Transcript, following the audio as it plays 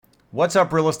What's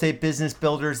up, real estate business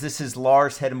builders? This is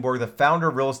Lars Hedenborg, the founder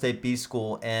of Real Estate B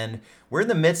School, and we're in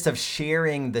the midst of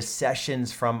sharing the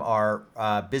sessions from our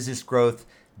Business Growth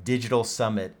Digital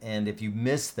Summit. And if you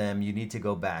missed them, you need to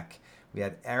go back. We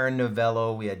had Aaron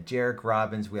Novello, we had Jarek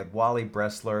Robbins, we had Wally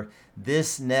Bressler.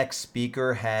 This next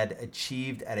speaker had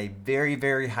achieved at a very,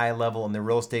 very high level in the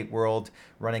real estate world,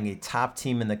 running a top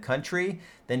team in the country,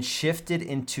 then shifted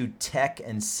into tech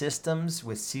and systems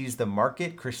with Seize the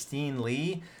Market. Christine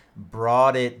Lee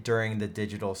brought it during the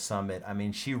digital summit. I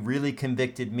mean, she really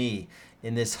convicted me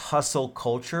in this hustle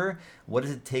culture. What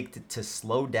does it take to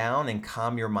slow down and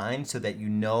calm your mind so that you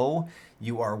know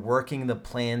you are working the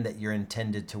plan that you're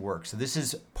intended to work? So this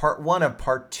is part one of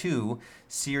part two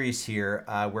series here,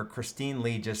 where Christine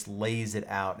Lee just lays it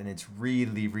out, and it's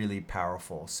really, really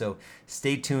powerful. So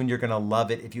stay tuned. You're going to love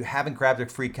it. If you haven't grabbed a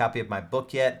free copy of my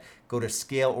book yet, go to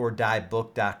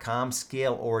scaleorddiebook.com,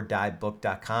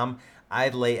 scaleorddiebook.com. I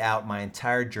lay out my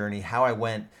entire journey, how I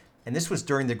went, and this was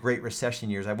during the Great Recession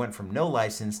years. I went from no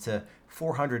license to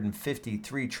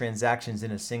 453 transactions in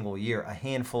a single year, a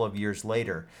handful of years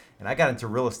later. And I got into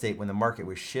real estate when the market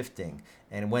was shifting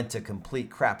and went to complete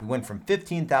crap. We went from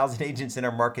 15,000 agents in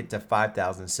our market to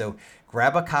 5,000. So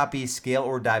grab a copy,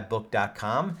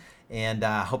 scaleorddiebook.com, and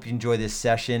I hope you enjoy this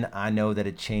session. I know that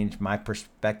it changed my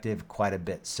perspective quite a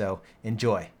bit. So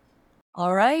enjoy.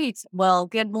 All right. Well,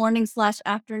 good morning /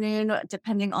 afternoon,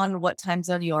 depending on what time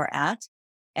zone you're at.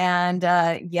 And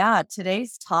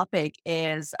today's topic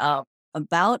is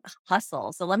about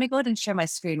hustle. So let me go ahead and share my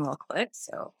screen real quick.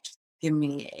 So just give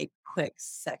me a quick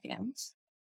second.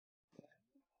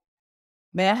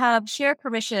 May I have share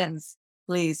permissions,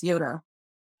 please, Yoda?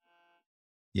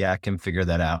 Yeah, I can figure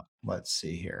that out. Let's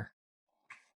see here.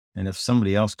 And if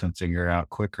somebody else can figure it out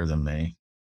quicker than me,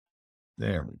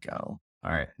 there we go.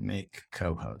 All right, make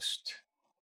co-host.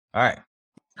 All right.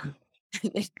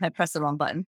 I pressed the wrong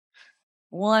button.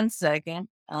 1 second.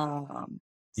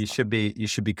 You should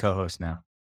be co-host now.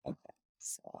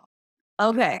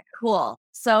 Okay, cool.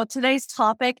 So today's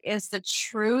topic is the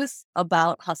truth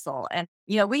about hustle. And,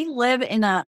 we live in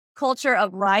a culture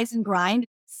of rise and grind,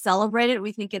 celebrate it.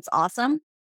 We think it's awesome.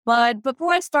 But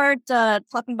before I start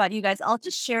talking about you guys, I'll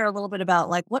just share a little bit about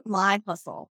what my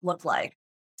hustle looked like.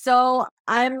 So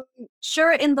I'm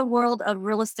sure in the world of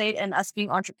real estate and us being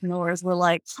entrepreneurs, we're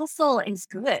like, hustle is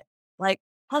good.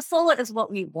 Hustle is what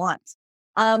we want.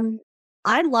 I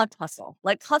loved hustle.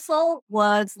 Hustle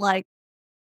was I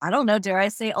don't know, dare I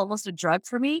say almost a drug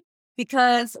for me,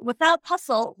 because without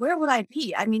hustle, where would I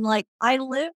be? I mean, I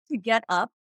live to get up,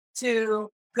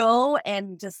 to go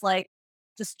and just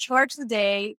charge the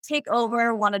day, take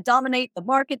over, want to dominate the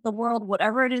market, the world,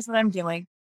 whatever it is that I'm doing.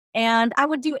 And I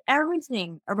would do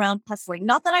everything around hustling.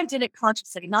 Not that I did it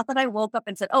consciously, not that I woke up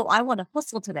and said, oh, I want to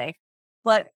hustle today,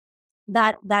 but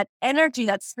that energy,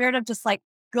 that spirit of just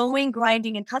going,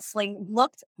 grinding and hustling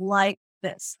looked like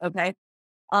this. Okay.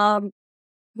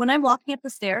 When I'm walking up the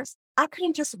stairs, I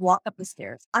couldn't just walk up the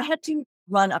stairs. I had to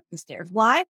run up the stairs.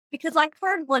 Why? Because I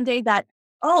heard one day that,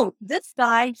 oh, this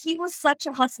guy, he was such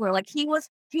a hustler. He was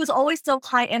always so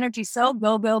high energy, so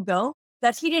go, go, go,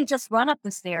 that he didn't just run up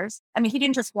the stairs. I mean, he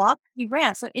didn't just walk, he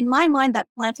ran. So in my mind, that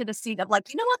planted a seed of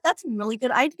you know what? That's a really good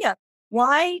idea.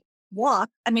 Why walk?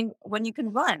 I mean, when you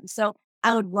can run. So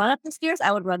I would run up the stairs.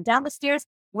 I would run down the stairs.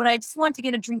 When I just wanted to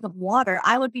get a drink of water,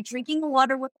 I would be drinking the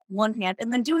water with one hand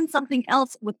and then doing something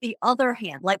else with the other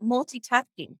hand, like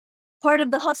multitasking. Part of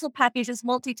the hustle package is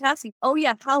multitasking. Oh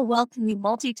yeah, how well can we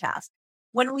multitask?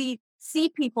 When we see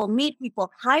people, meet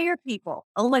people, hire people,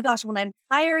 oh my gosh, when I'm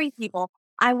hiring people,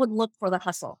 I would look for the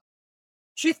hustle.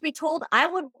 Truth be told, I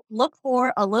would look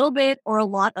for a little bit or a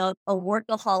lot of a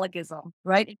workaholicism,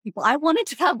 right? In people, I wanted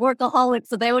to have workaholics,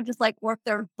 so they would just work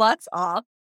their butts off,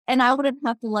 and I wouldn't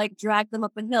have to drag them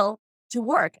up a hill to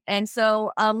work. And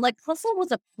so, hustle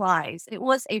was a prize. It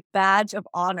was a badge of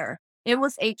honor. It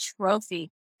was a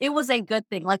trophy. It was a good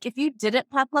thing. If you didn't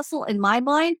have hustle, in my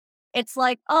mind, it's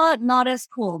not as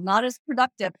cool, not as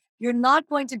productive. You're not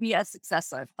going to be as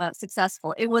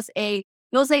successful. It was a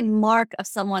mark of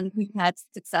someone who had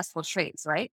successful traits,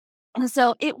 right? And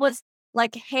so it was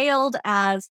hailed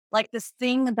as this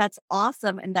thing that's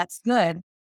awesome and that's good.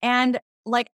 And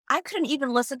I couldn't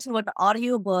even listen to an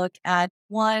audiobook at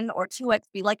 1 or 2x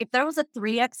speed. If there was a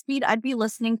 3x speed, I'd be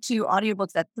listening to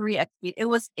audiobooks at 3x speed. It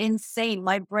was insane.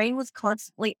 My brain was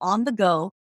constantly on the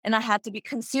go, and I had to be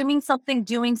consuming something,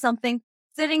 doing something,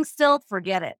 sitting still,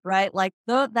 forget it, right?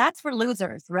 That's for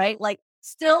losers, right?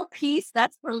 Still peace,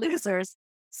 that's for losers.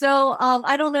 So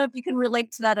I don't know if you can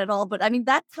relate to that at all, but I mean,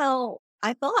 that's how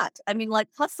I thought. I mean,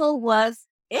 hustle was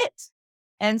it.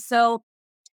 And so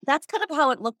that's kind of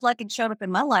how it looked like and showed up in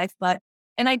my life. But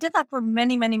And I did that for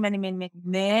many, many, many, many, many,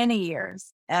 many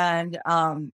years. And,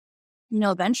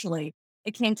 eventually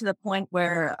it came to the point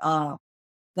where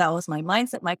that was my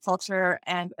mindset, my culture.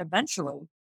 And eventually,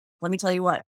 let me tell you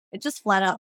what, it just flat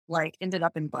out like ended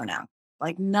up in burnout,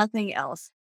 like nothing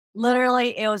else.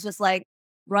 Literally, it was just like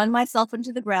run myself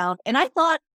into the ground. And I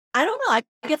thought, I don't know,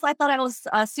 I guess I thought I was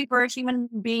a superhuman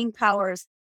being powers.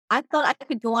 I thought I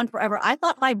could go on forever. I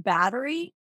thought my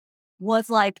battery was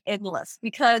like endless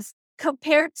because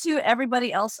compared to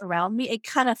everybody else around me, it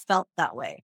kind of felt that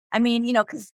way. I mean,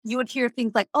 because you would hear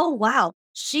things like, oh, wow,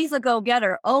 she's a go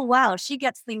getter. Oh, wow, she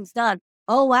gets things done.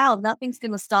 Oh, wow, nothing's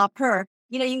going to stop her.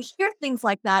 You hear things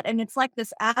like that. And it's like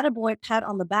this attaboy pat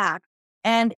on the back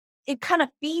and it kind of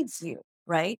feeds you.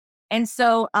 Right. And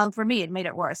so for me, it made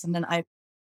it worse. And then I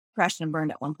crashed and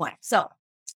burned at one point. So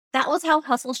that was how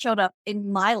hustle showed up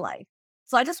in my life.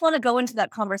 So I just want to go into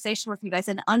that conversation with you guys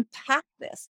and unpack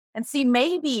this and see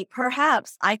maybe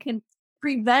perhaps I can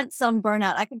prevent some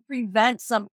burnout. I can prevent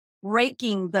some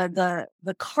breaking the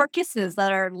carcasses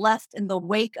that are left in the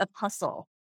wake of hustle.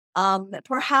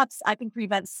 Perhaps I can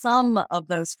prevent some of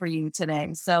those for you today.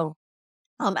 So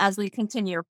as we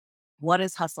continue, what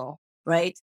is hustle,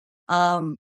 right?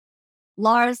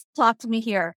 Lars, talk to me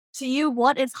here. To you,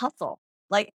 what is hustle?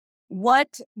 Like,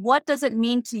 what does it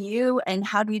mean to you and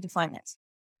how do you define it?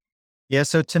 Yeah.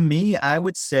 So to me, I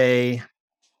would say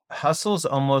hustle's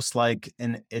almost like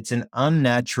it's an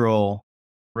unnatural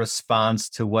response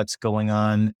to what's going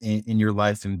on in your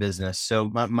life and business. So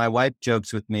my wife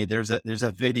jokes with me, there's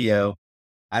a video,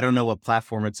 I don't know what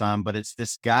platform it's on, but it's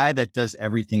this guy that does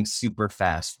everything super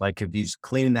fast. Like if he's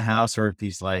cleaning the house or if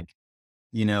he's like,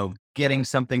 getting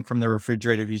something from the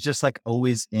refrigerator, he's just like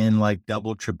always in like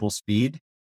double, triple speed.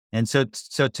 And so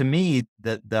to me,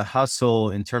 the hustle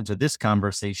in terms of this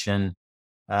conversation,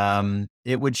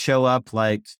 it would show up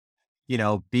like,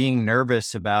 being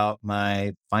nervous about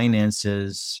my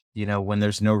finances, when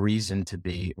there's no reason to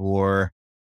be, or,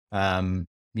 um,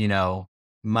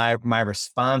 my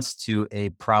response to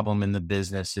a problem in the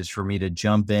business is for me to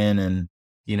jump in and,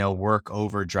 work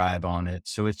overdrive on it.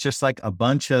 So it's just like a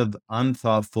bunch of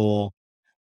unthoughtful,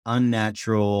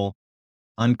 unnatural,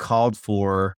 uncalled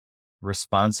for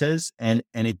responses. And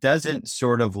it doesn't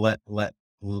sort of let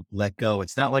go.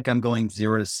 It's not like I'm going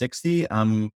 0 to 60.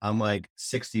 I'm like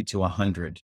 60 to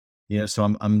 100.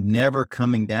 So I'm never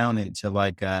coming down into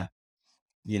like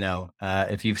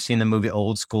if you've seen the movie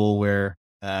Old School where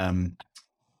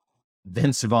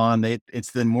Vince Vaughn,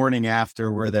 it's the morning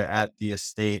after where they're at the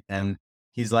estate and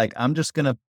he's like, I'm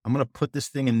gonna put this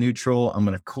thing in neutral. I'm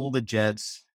gonna cool the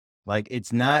jets. Like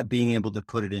it's not being able to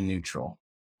put it in neutral.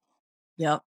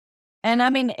 Yep. And I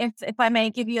mean, if I may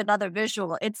give you another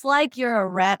visual, it's like you're a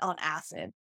rat on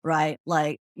acid, right?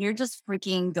 Like you're just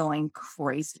freaking going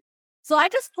crazy. So I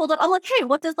just pulled up, I'm like, hey,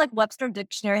 what does like Webster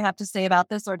Dictionary have to say about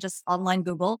this or just online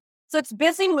Google? So it's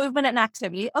busy movement and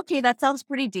activity. Okay, that sounds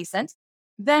pretty decent.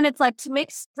 Then it's like to make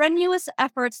strenuous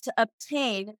efforts to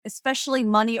obtain, especially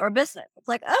money or business. It's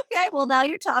like, okay, well, now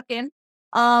you're talking.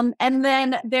 And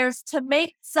then there's to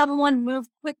make someone move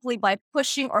quickly by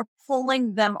pushing or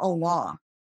pulling them along.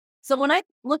 So when I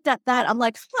looked at that, I'm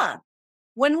like,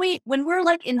 when we're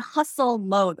like in hustle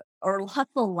mode or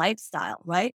hustle lifestyle,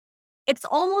 right? It's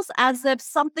almost as if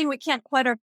something we can't quite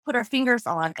put our fingers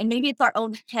on, and maybe it's our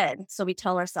own head. So we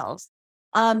tell ourselves,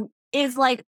 is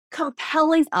like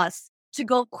compelling us to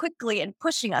go quickly and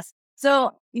pushing us.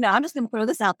 So, I'm just going to throw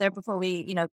this out there before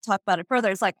we, talk about it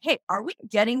further. It's like, hey, are we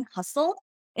getting hustled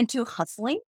into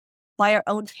hustling by our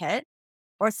own head?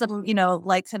 Or some,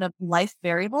 like kind of life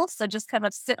variables. So just kind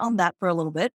of sit on that for a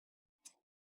little bit.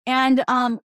 And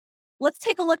let's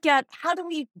take a look at how do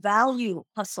we value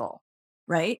hustle,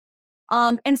 right?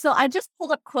 And so I just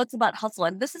pulled up quotes about hustle,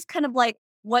 and this is kind of like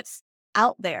what's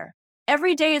out there.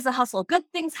 Every day is a hustle. Good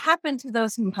things happen to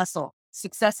those who hustle.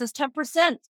 Success is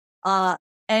 10%.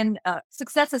 And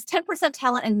success is 10%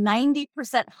 talent and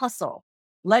 90% hustle.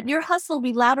 Let your hustle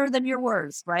be louder than your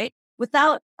words, right?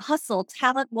 Without hustle,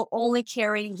 talent will only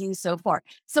carry you so far.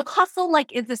 So hustle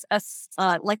is this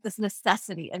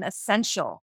necessity, an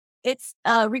essential. It's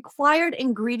a required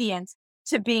ingredient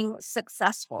to being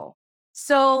successful.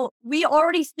 So we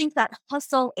already think that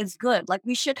hustle is good. Like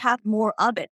we should have more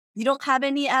of it. You don't have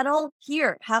any at all?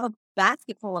 Here, have a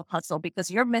basket full of hustle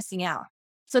because you're missing out.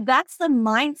 So that's the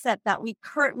mindset that we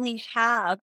currently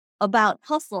have about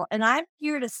hustle. And I'm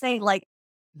here to say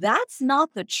that's not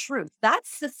the truth. That's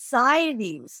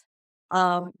society's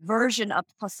version of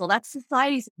hustle. That's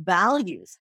society's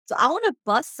values. So I want to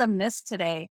bust some myths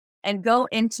today and go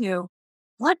into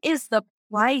what is the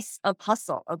price of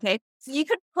hustle. Okay. So you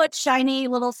could put shiny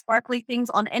little sparkly things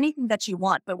on anything that you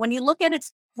want. But when you look at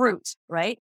its fruit,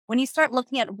 right? When you start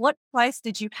looking at what price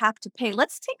did you have to pay,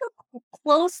 let's take a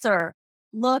closer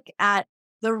look at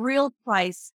the real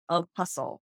price of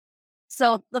hustle.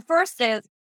 So the first is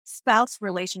spouse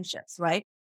relationships, right?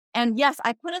 And yes,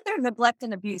 I put it there neglect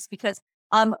and abuse because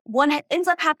what ends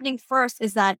up happening first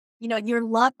is that, your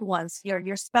loved ones,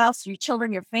 your spouse, your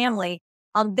children, your family,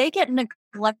 they get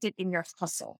neglected in your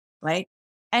hustle, right?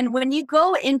 And when you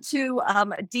go into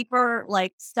a deeper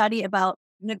like study about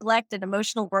neglect and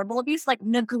emotional verbal abuse, like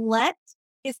neglect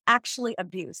is actually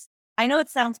abuse. I know it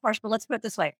sounds harsh, but let's put it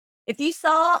this way. If you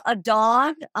saw a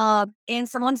dog in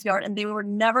someone's yard and they were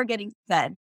never getting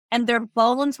fed and their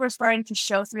bones were starting to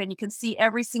show through and you can see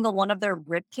every single one of their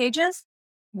rib cages,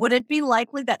 would it be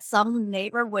likely that some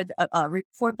neighbor would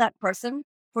report that person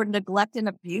for neglect and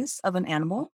abuse of an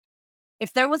animal?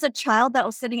 If there was a child that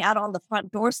was sitting out on the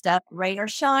front doorstep, rain or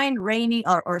shine, rainy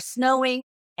or snowy,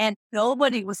 and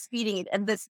nobody was feeding it, and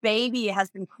this baby has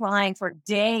been crying for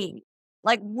days,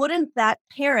 like, wouldn't that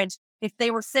parent, if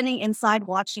they were sitting inside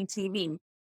watching TV,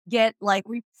 get like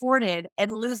reported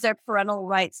and lose their parental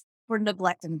rights for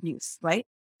neglect and abuse, right?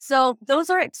 So those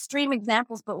are extreme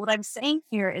examples. But what I'm saying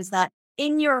here is that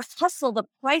in your hustle, the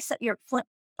price that you're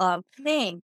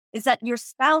paying is that your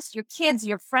spouse, your kids,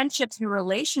 your friendships, your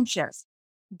relationships,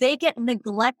 they get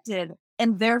neglected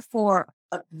and therefore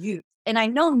abused. And I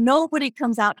know nobody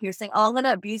comes out here saying, oh, I'm going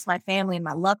to abuse my family and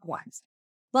my loved ones.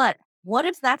 But what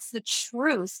if that's the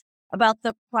truth about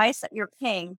the price that you're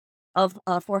paying of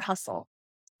for hustle?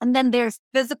 And then there's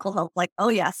physical health, like, oh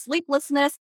yeah,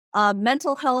 sleeplessness,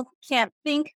 mental health, can't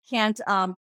think, can't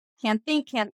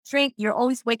drink. You're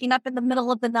always waking up in the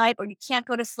middle of the night, or you can't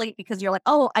go to sleep because you're like,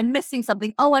 oh, I'm missing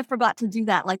something. Oh, I forgot to do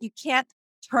that. Like you can't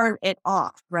turn it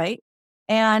off, right?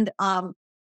 And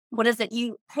what is it?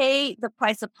 You pay the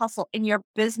price of hustle in your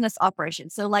business operation.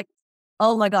 So like,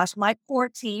 oh my gosh, my poor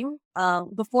team,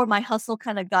 before my hustle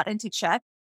kind of got into check,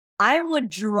 I would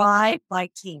drive my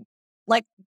team. Like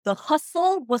the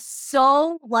hustle was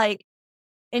so like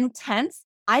intense.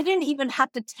 I didn't even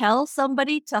have to tell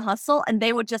somebody to hustle and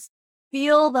they would just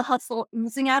feel the hustle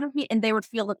oozing out of me and they would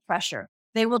feel the pressure.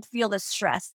 They would feel the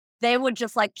stress. They would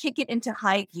just like kick it into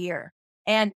high gear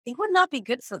and it would not be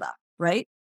good for them, right?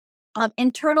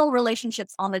 Internal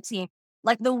relationships on the team,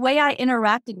 like the way I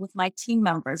interacted with my team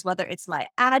members, whether it's my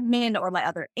admin or my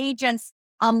other agents,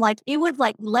 like it would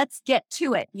like, let's get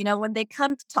to it. When they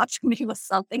come to touch me with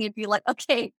something, it'd be like,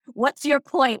 okay, what's your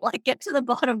point? Like get to the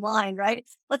bottom line, right?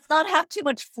 Let's not have too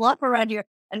much fluff around here.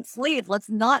 And please, let's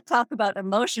not talk about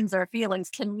emotions or feelings.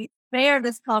 Can we spare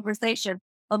this conversation?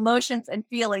 Emotions and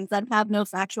feelings that have no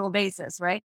factual basis,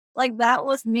 right? Like that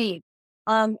was me.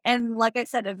 And like I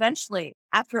said, eventually,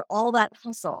 after all that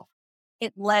hustle,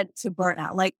 it led to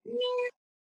burnout. Like,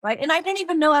 right. And I didn't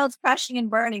even know I was crashing and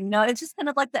burning. No, it's just kind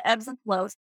of like the ebbs and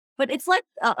flows. But it's like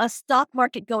a stock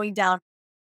market going down.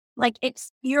 Like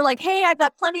you're like, hey, I've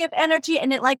got plenty of energy,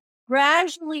 and it like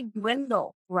gradually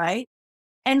dwindle, right?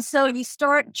 And so you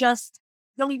start just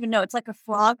don't even know. It's like a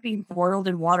frog being boiled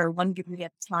in water one degree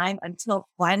at a time until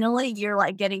finally you're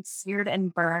like getting seared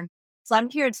and burned. So I'm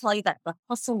here to tell you that the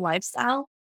hustle lifestyle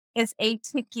is a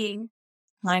ticking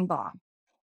time bomb.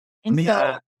 Let And me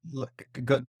so look,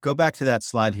 go back to that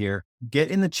slide here. Get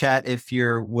in the chat if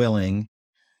you're willing.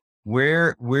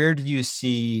 Where do you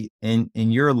see in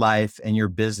your life and your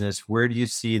business, where do you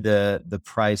see the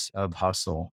price of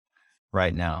hustle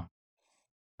right now?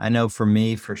 I know for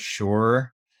me, for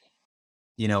sure,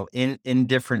 in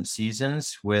different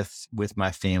seasons with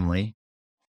my family,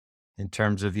 in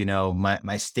terms of,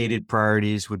 my stated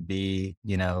priorities would be,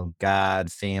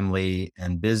 God, family,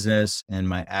 and business. And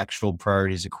my actual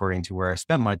priorities, according to where I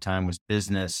spent my time, was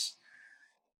business,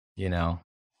 you know,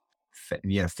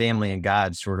 family and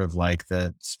God, sort of like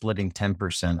the splitting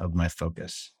 10% of my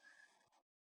focus.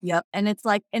 yep. And it's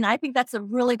like, and I think that's a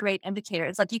really great indicator.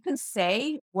 It's like you can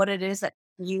say what it is that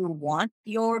you want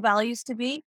your values to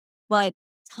be, but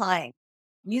time,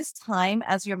 use time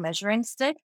as your measuring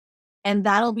stick. And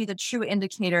that'll be the true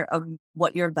indicator of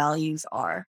what your values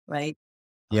are, right?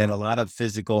 Yeah. And a lot of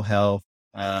physical health,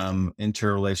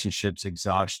 interrelationships,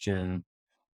 exhaustion.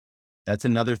 That's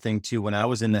another thing too. When I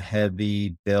was in the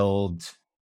heavy build,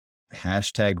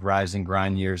 hashtag rise and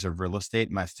grind years of real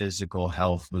estate, my physical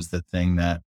health was the thing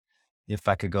that if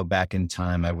I could go back in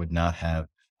time, I would not have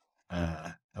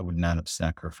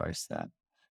sacrificed that.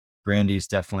 Brandy's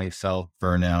definitely felt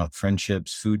burnout,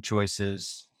 friendships, food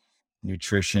choices,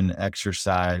 nutrition,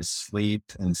 exercise, sleep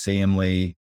and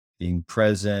family, being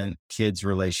present, kids,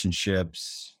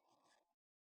 relationships.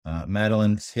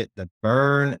 Madeline's hit the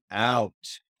burn out,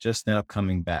 just now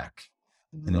coming back,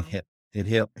 and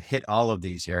it hit all of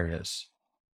these areas.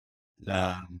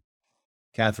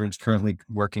 Catherine's currently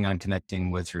working on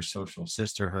connecting with her social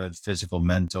sisterhood, physical,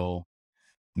 mental,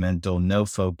 no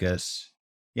focus.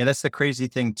 Yeah, that's the crazy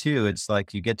thing too. It's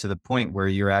like you get to the point where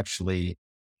you're actually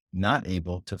not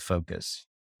able to focus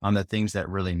on the things that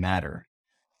really matter.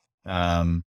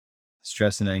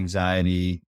 Stress and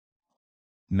anxiety,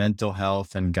 mental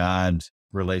health and God,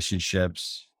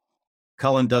 relationships.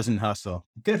 Cullen doesn't hustle.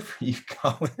 Good for you,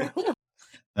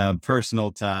 Cullen.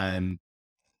 Personal time,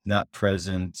 not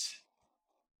present.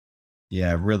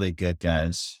 Yeah, really good,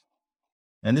 guys.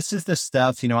 And this is the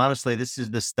stuff, honestly, this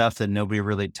is the stuff that nobody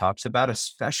really talks about,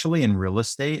 especially in real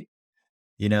estate,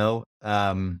 you know?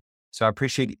 So I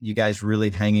appreciate you guys really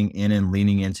hanging in and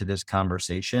leaning into this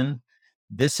conversation.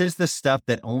 This is the stuff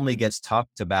that only gets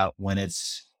talked about when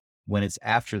it's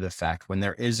after the fact, when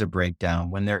there is a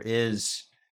breakdown, when there is,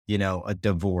 a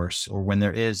divorce, or when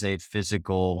there is a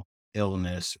physical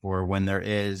illness, or when there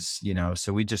is,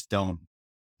 so we don't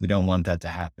want that to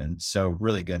happen. So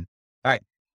really good. All right.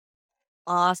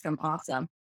 Awesome, awesome.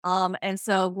 And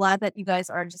so glad that you guys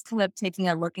are just kind of taking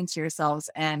a look into yourselves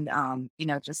and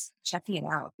just checking it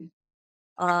out.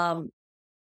 Um,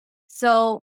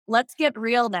 so let's get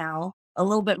real now. A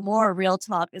little bit more real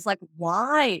talk is like,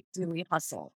 why do we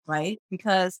hustle, right?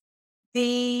 Because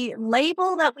the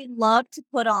label that we love to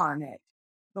put on it,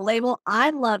 the label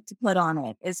I love to put on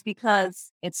it is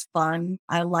because it's fun.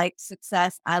 I like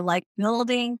success. I like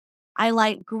building. I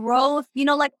like growth.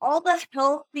 Like all the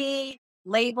healthy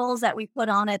labels that we put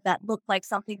on it that look like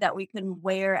something that we can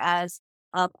wear as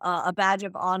a badge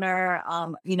of honor,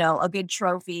 a good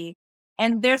trophy.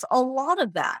 And there's a lot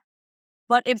of that.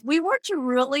 But if we were to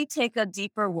really take a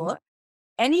deeper look,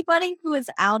 anybody who is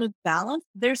out of balance,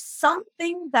 there's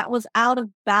something that was out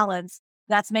of balance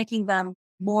that's making them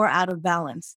more out of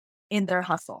balance in their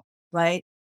hustle, right?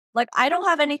 Like, I don't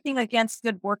have anything against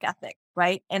good work ethic,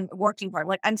 right? And working hard.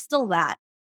 Like, I'm still that.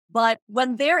 But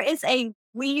when there is a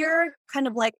weird kind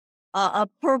of like a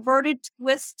perverted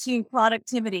twist to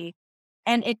productivity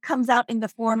and it comes out in the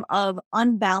form of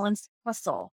unbalanced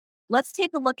hustle, let's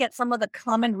take a look at some of the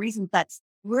common reasons that's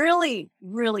really,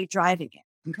 really driving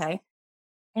it. Okay.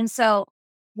 And so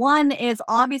one is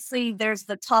obviously there's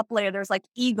the top layer, there's like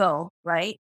ego,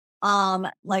 right?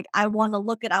 Like I want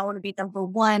to be number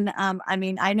one. I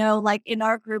mean, I know like in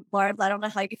our group, Barb, I don't know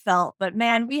how you felt, but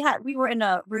man, we were in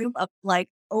a room of like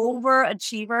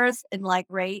overachievers and like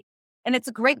rate. And it's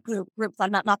a great group. So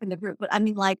I'm not knocking the group, but I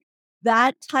mean like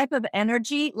that type of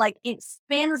energy, like it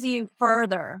spins you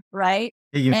further, right?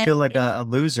 Yeah, you And feel like a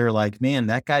loser, like, man,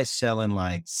 that guy's selling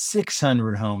like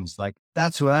 600 homes. Like,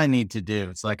 that's what I need to do.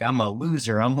 It's like, I'm a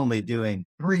loser. I'm only doing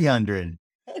 300.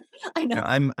 I know.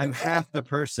 I'm half the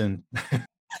person.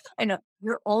 I know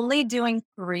you're only doing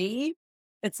 3.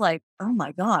 It's like, oh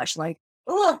my gosh, like,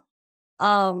 ugh.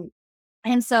 Um,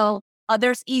 and so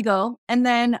there's ego. And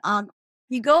then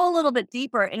you go a little bit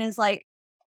deeper and it's like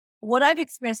what I've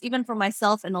experienced, even for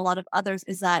myself and a lot of others,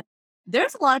 is that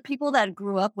there's a lot of people that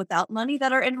grew up without money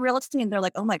that are in real estate and they're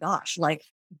like, oh my gosh, like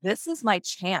this is my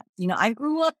chance. I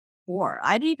grew up poor.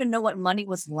 I didn't even know what money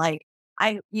was like.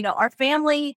 Our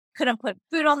family couldn't put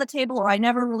food on the table, or I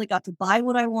never really got to buy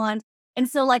what I want. And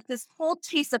so like this whole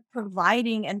taste of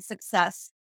providing and success,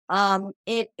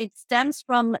 it stems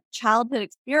from childhood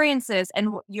experiences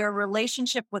and your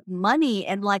relationship with money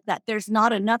and like that there's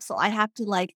not enough. So I have to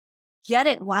like get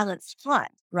it while it's hot,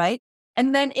 right?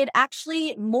 And then it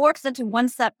actually morphs into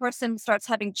once that person starts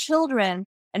having children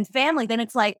and family, then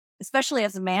it's like, especially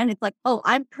as a man, it's like, oh,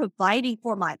 I'm providing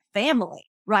for my family,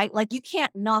 right? Like you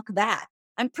can't knock that.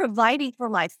 I'm providing for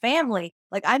my family.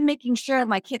 Like I'm making sure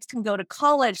my kids can go to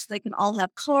college so they can all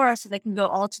have cars, so they can go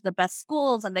all to the best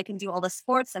schools and they can do all the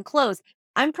sports and clothes.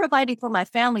 I'm providing for my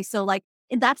family. So like,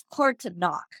 and that's hard to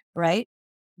knock, right?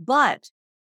 But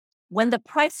when the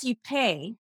price you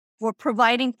pay for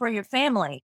providing for your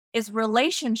family is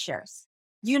relationships,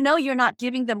 you're not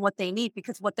giving them what they need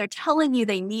because what they're telling you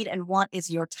they need and want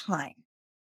is your time.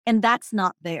 And that's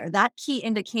not there. That key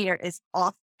indicator is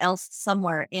off else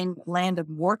somewhere in land of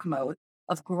work mode,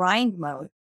 of grind mode.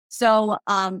 So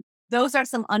those are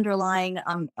some underlying,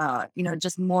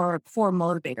 just more core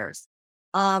motivators.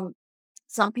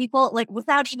 Some people like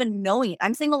without even knowing it.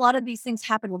 I'm saying a lot of these things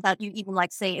happen without you even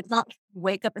like say, it's not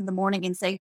wake up in the morning and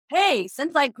say, hey,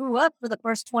 since I grew up for the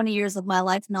first 20 years of my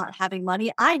life not having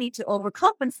money, I need to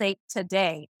overcompensate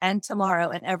today and tomorrow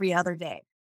and every other day.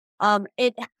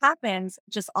 It happens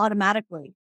just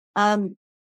automatically.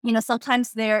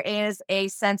 Sometimes there is a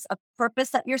sense of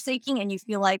purpose that you're seeking and you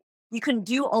feel like you can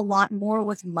do a lot more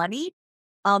with money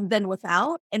than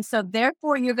without. And so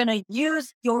therefore you're going to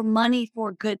use your money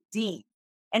for good deeds.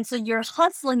 And so you're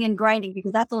hustling and grinding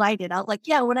because that's what I did. I was like,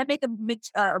 yeah, when I make a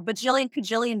bajillion,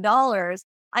 cajillion dollars,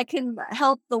 I can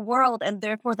help the world. And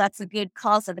therefore that's a good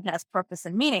cause and it has purpose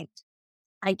and meaning.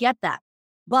 I get that.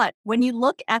 But when you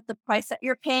look at the price that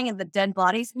you're paying and the dead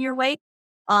bodies in your wake,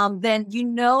 then you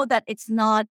know that it's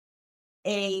not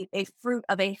a fruit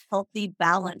of a healthy,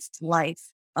 balanced life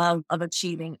of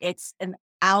achieving. It's an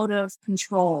out of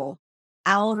control,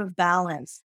 out of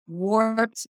balance,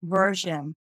 warped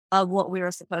version of what we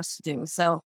were supposed to do.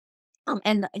 So,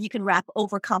 and you can wrap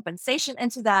overcompensation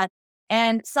into that.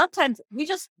 And sometimes we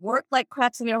just work like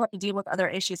crap so we don't have to deal with other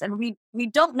issues. And we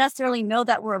don't necessarily know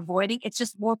that we're avoiding. It's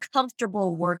just more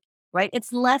comfortable work, right?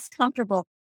 It's less comfortable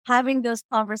having those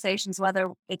conversations,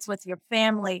 whether it's with your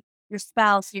family, your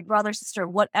spouse, your brother, sister,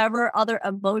 whatever other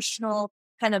emotional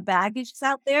kind of baggage is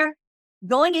out there.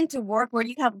 Going into work where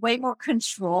you have way more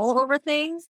control over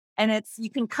things and you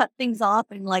can cut things off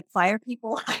and like fire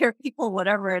people, hire people,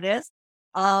 whatever it is.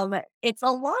 It's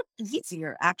a lot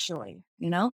easier actually,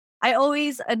 I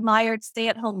always admired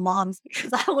stay-at-home moms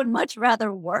because I would much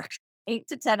rather work 8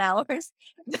 to 10 hours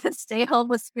than stay home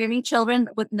with screaming children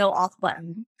with no off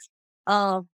button.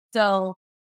 So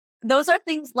those are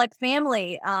things like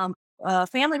family.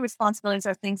 Family responsibilities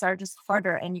are things that are just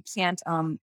harder and you can't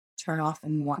turn off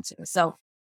when you want to. So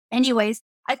anyways,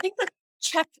 I think the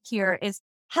check here is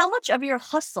how much of your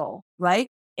hustle, right,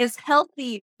 is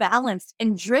healthy, balanced,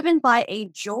 and driven by a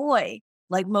joy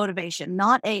like motivation,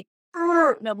 not a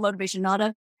motivation, not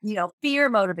a fear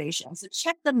motivation. So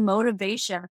check the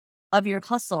motivation of your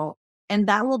hustle, and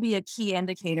that will be a key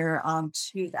indicator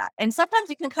to that. And sometimes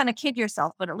you can kind of kid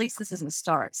yourself, but at least this is a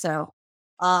start. So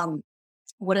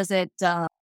what is it,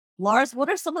 Lars? What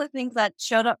are some of the things that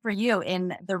showed up for you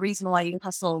in the reason why you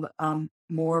hustled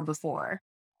more before?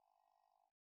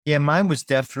 Yeah, mine was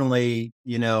definitely,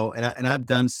 and I've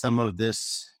done some of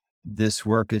this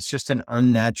work. It's just an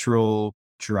unnatural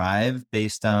drive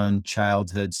based on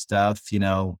childhood stuff.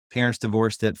 Parents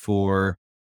divorced it for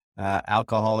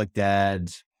alcoholic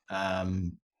dad, a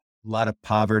lot of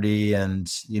poverty and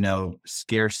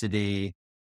scarcity,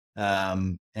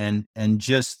 and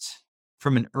just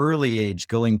from an early age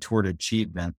going toward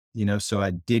achievement. So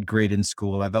I did great in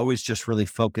school. I've always just really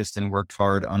focused and worked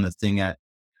hard on the thing at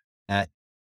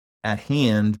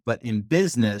hand, but in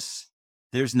business,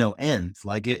 there's no end.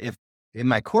 Like if in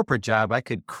my corporate job, I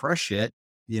could crush it,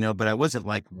 but I wasn't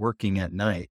like working at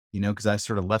night, because I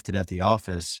sort of left it at the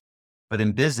office. But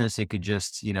in business, it could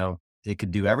just, it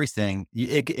could do everything.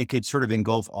 It could sort of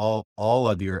engulf all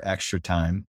of your extra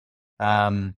time.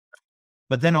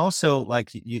 But then also, like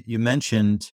you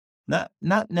mentioned,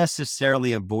 not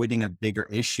necessarily avoiding a bigger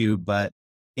issue, but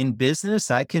in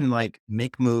business, I can like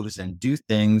make moves and do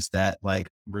things that like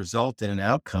result in an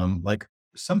outcome, like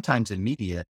sometimes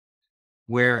immediate,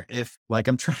 where if like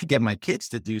I'm trying to get my kids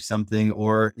to do something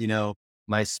or,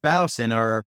 my spouse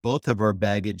and both of our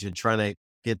baggage and trying to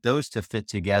get those to fit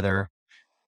together,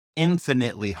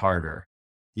 infinitely harder.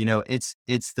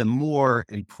 It's the more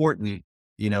important,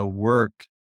 work,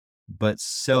 but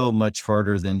so much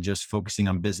harder than just focusing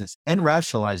on business and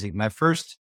rationalizing. My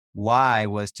first why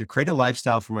was to create a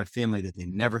lifestyle for my family that they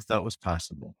never thought was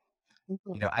possible.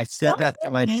 I said that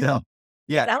to myself.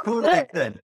 Yeah, Sounds totally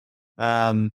good.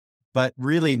 good. But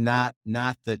really not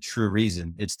the true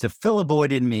reason. It's to fill a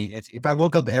void in me. If I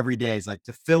woke up every day, it's like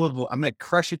to fill a void. I'm going to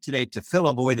crush it today to fill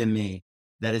a void in me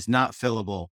that is not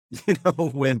fillable,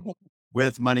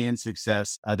 with money and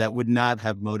success, that would not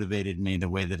have motivated me the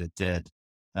way that it did.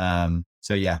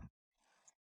 So yeah.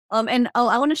 And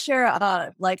I want to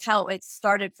share like how it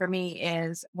started for me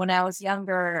is when I was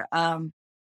younger.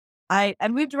 I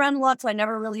moved around a lot, so I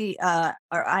never really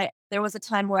there was a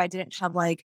time where I didn't have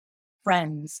like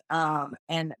friends.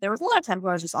 And there was a lot of times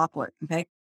where I was just awkward. Okay.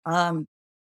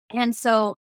 And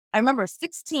so I remember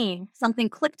 16, something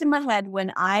clicked in my head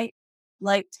when I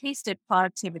like tasted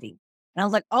productivity. And I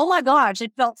was like, oh my gosh,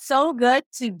 it felt so good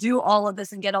to do all of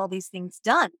this and get all these things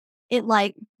done. It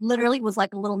like literally was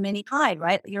like a little mini high,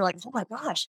 right? You're like, oh my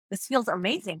gosh, this feels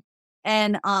amazing.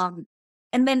 And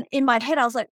then in my head, I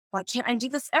was like, why can't I do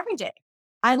this every day?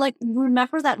 I like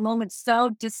remember that moment so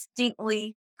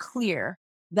distinctly clear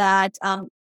that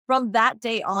from that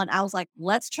day on, I was like,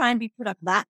 let's try and be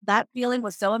productive. That feeling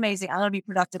was so amazing. I'm gonna be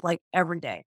productive like every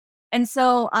day. And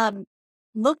so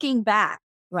looking back,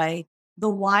 right, the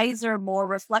wiser, more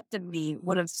reflective me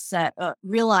would have said,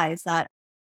 realized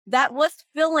that was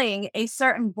filling a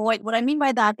certain void. What I mean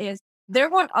by that is there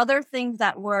weren't other things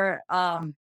that were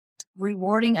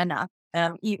rewarding enough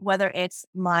whether it's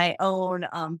my own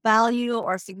value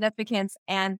or significance,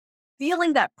 and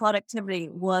feeling that productivity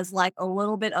was like a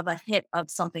little bit of a hit of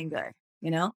something good,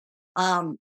 you know?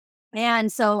 Um,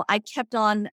 and so I kept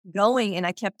on going and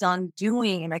I kept on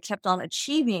doing and I kept on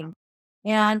achieving.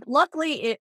 And luckily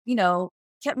it,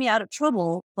 kept me out of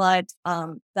trouble, but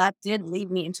that did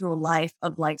lead me into a life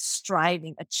of like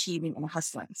striving, achieving, and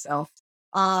hustling. So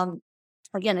um,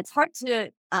 again, it's hard to,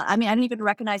 I mean, I didn't even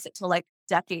recognize it till like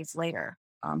decades later.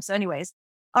 So anyways,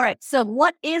 all right. So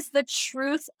what is the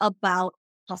truth about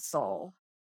hustle?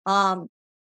 Um,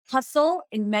 Hustle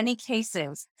in many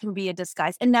cases can be a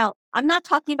disguise. And now I'm not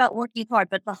talking about working hard,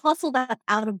 but the hustle that's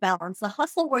out of balance, the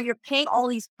hustle where you're paying all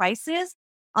these prices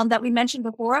that we mentioned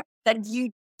before that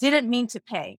you didn't mean to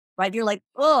pay, right? You're like,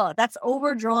 oh, that's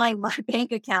overdrawing my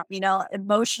bank account,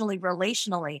 emotionally,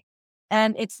 relationally.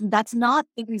 And that's not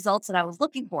the results that I was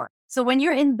looking for. So when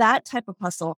you're in that type of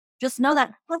hustle, just know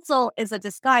that hustle is a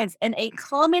disguise, and a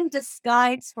common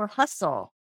disguise for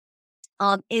hustle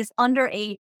is under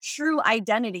a true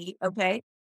identity, okay,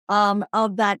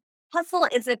 of that hustle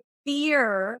is a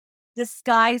fear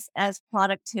disguised as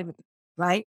productivity,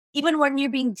 right? Even when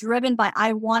you're being driven by,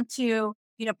 I want to,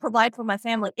 provide for my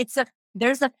family,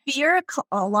 there's a fear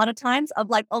a lot of times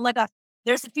of like, oh my gosh,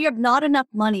 there's a fear of not enough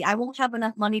money. I won't have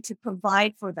enough money to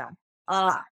provide for them.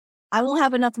 I won't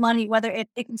have enough money, whether it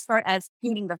can start as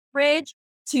heating the fridge,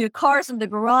 to cars in the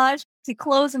garage, to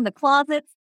clothes in the closet,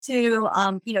 to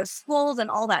schools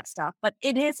and all that stuff. But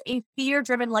it is a fear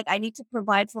driven, like I need to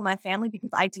provide for my family because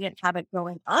I didn't have it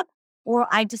growing up, or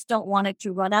I just don't want it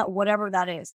to run out, whatever that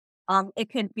is.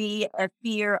 It could be a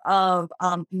fear of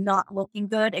not looking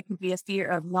good. It could be a fear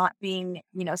of not being,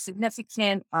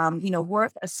 significant,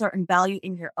 worth a certain value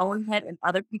in your own head and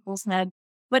other people's head.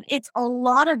 But it's a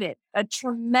lot of it, a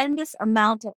tremendous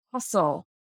amount of hustle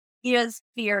is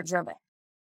fear driven.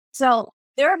 So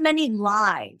there are many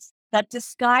lies that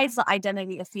disguise the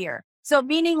identity of fear. So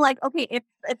meaning like, okay, if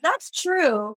that's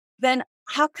true, then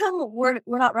how come we're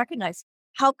not recognized?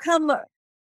 How come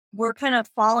we're kind of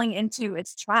falling into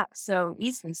its trap so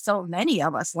easily? So many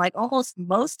of us, like almost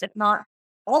most, if not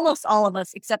almost all of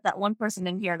us, except that one person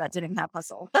in here that didn't have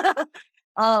hustle.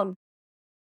 um,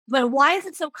 but why is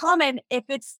it so common if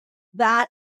it's that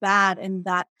bad and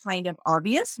that kind of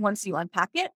obvious once you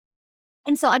unpack it?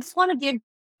 And so I just want to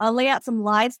lay out some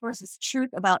lies versus truth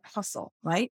about hustle,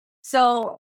 right?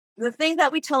 So the thing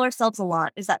that we tell ourselves a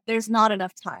lot is that there's not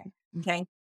enough time. Okay.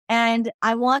 And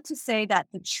I want to say that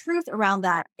the truth around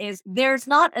that is there's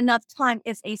not enough time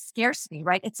is a scarcity,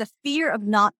 right? It's a fear of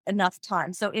not enough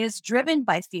time. So it is driven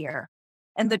by fear.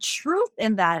 And the truth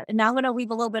in that, and now I'm going to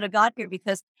weave a little bit of God here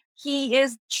because he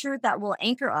is truth that will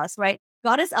anchor us, right?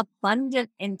 God is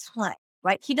abundant in time,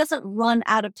 right? He doesn't run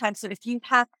out of time. So if you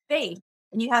have faith,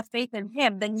 and you have faith in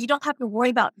him, then you don't have to worry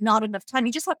about not enough time.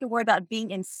 You just have to worry about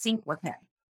being in sync with him.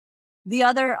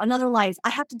 Another lie is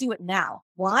I have to do it now.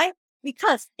 Why?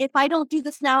 Because if I don't do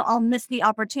this now, I'll miss the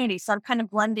opportunity. So I'm kind of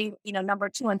blending, number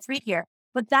 2 and 3 here.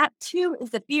 But that too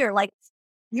is the fear, like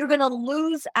you're going to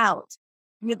lose out.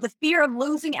 The fear of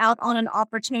losing out on an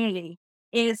opportunity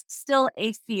is still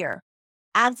a fear,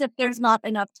 as if there's not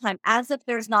enough time, as if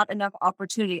there's not enough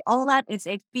opportunity. All that is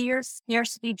a fear,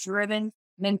 scarcity driven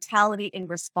mentality in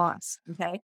response.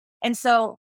 Okay. And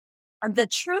so the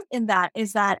truth in that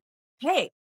is that,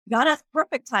 hey, God has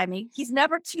perfect timing. He's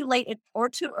never too late or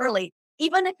too early.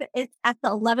 Even if it's at the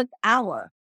 11th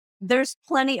hour, there's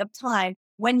plenty of time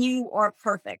when you are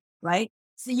perfect, right?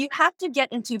 So you have to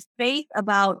get into faith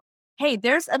about, hey,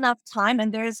 there's enough time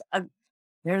and there's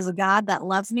a God that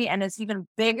loves me and is even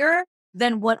bigger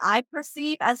than what I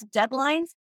perceive as deadlines,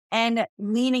 and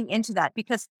leaning into that.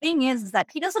 Because the thing is that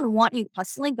he doesn't want you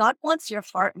hustling. God wants your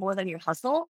heart more than your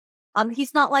hustle.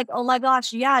 He's not like, oh my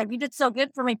gosh, yeah, you did so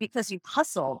good for me because you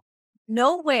hustle.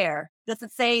 Nowhere does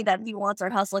it say that he wants our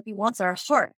hustle. He wants our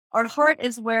heart. Our heart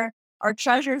is where our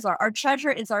treasures are. Our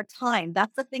treasure is our time.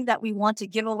 That's the thing that we want to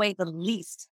give away the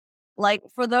least. Like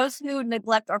for those who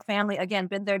neglect our family, again,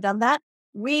 been there, done that.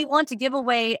 We want to give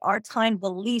away our time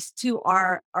the least to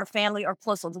our family or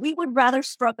close ones. We would rather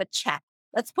stroke a check.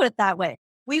 Let's put it that way.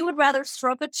 We would rather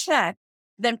stroke a check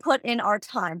than put in our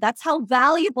time. That's how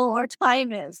valuable our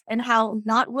time is and how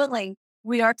not willing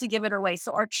we are to give it away.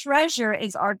 So our treasure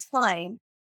is our time.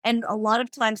 And a lot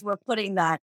of times we're putting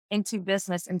that into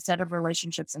business instead of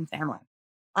relationships and family.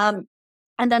 And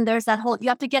then there's that whole, you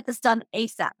have to get this done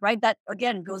ASAP, right? That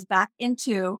again goes back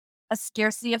into a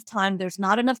scarcity of time. There's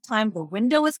not enough time. The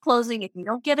window is closing. If you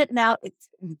don't get it now, it's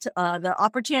the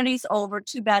opportunity is over.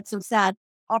 Too bad, so sad.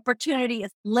 Opportunity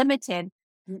is limited.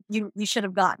 You should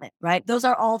have gotten it, right? Those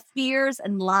are all fears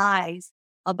and lies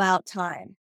about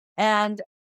time. And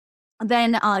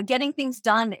then getting things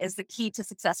done is the key to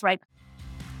success, right?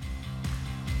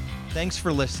 Thanks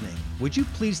for listening. Would you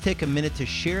please take a minute to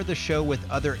share the show with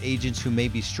other agents who may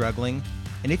be struggling?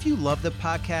 And if you love the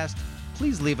podcast,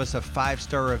 please leave us a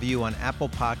 5-star review on Apple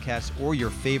Podcasts or your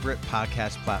favorite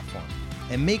podcast platform.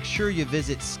 And make sure you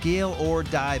visit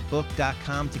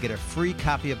scaleorddiebook.com to get a free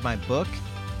copy of my book.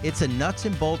 It's a nuts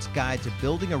and bolts guide to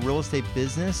building a real estate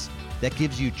business that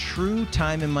gives you true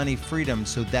time and money freedom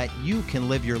so that you can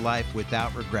live your life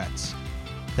without regrets.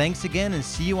 Thanks again, and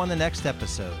see you on the next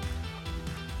episode.